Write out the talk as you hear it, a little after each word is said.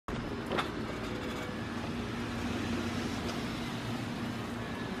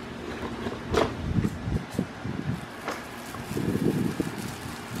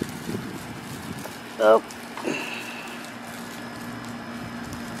Oh.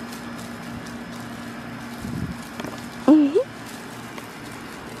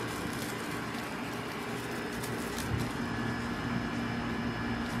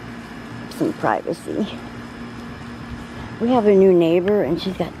 Some privacy. We have a new neighbor and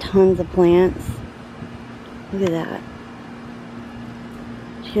she's got tons of plants. Look at that.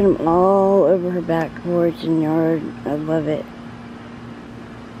 She got them all over her back porch and yard. I love it.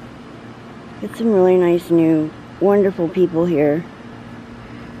 Got some really nice new wonderful people here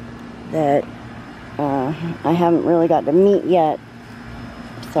that I haven't really got to meet yet.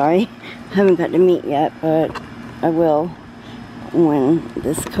 Sorry, I haven't got to meet yet, but I will when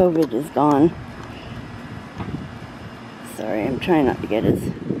this COVID is gone. Sorry, I'm trying not to get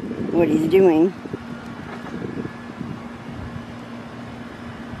what he's doing.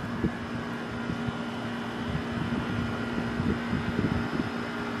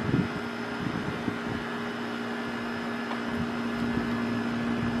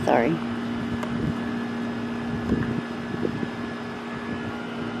 Sorry.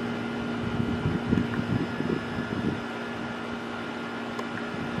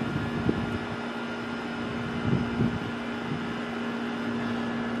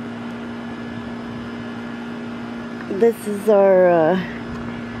 This is our,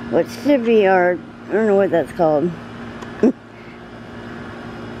 what should be our, I don't know what that's called.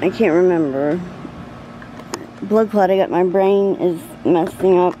 I can't remember. Blood clot I got, my brain is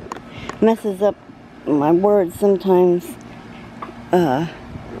messes up my words sometimes. I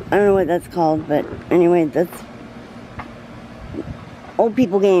don't know what that's called, but anyway, that's old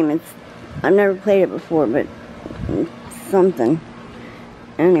people game. I've never played it before, but it's something.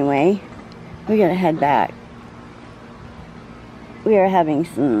 Anyway, we gotta head back. We are having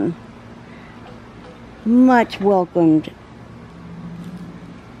some much welcomed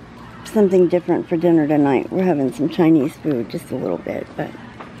something different for dinner tonight. We're having some Chinese food, just a little bit, but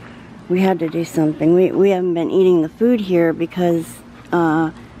we had to do something. We haven't been eating the food here because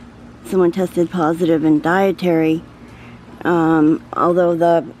someone tested positive in dietary, although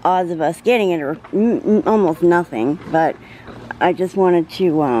the odds of us getting it are almost nothing, but I just wanted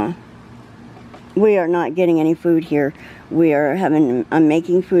to, we are not getting any food here. We are I'm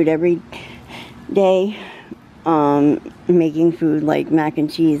making food every day, making food like mac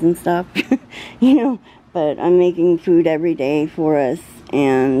and cheese and stuff, you know, but I'm making food every day for us,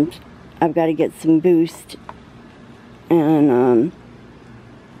 and I've got to get some Boost, and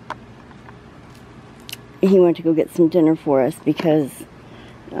he went to go get some dinner for us because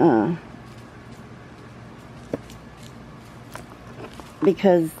the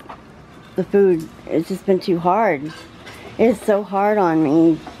food, it's just been too hard. It's so hard on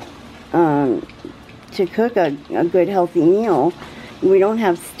me to cook a good healthy meal. We don't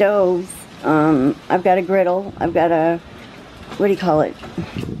have stoves. I've got a griddle. I've got a, what do you call it?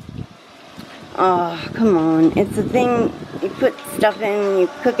 Oh, come on. It's a thing you put stuff in, you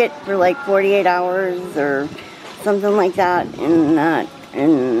cook it for like 48 hours or something like that, and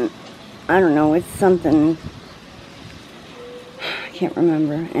I don't know, it's something, I can't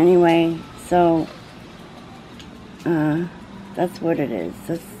remember. Anyway, so that's what it is.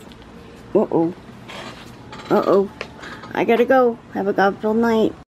 That's, uh-oh, I gotta go. Have a God-filled night.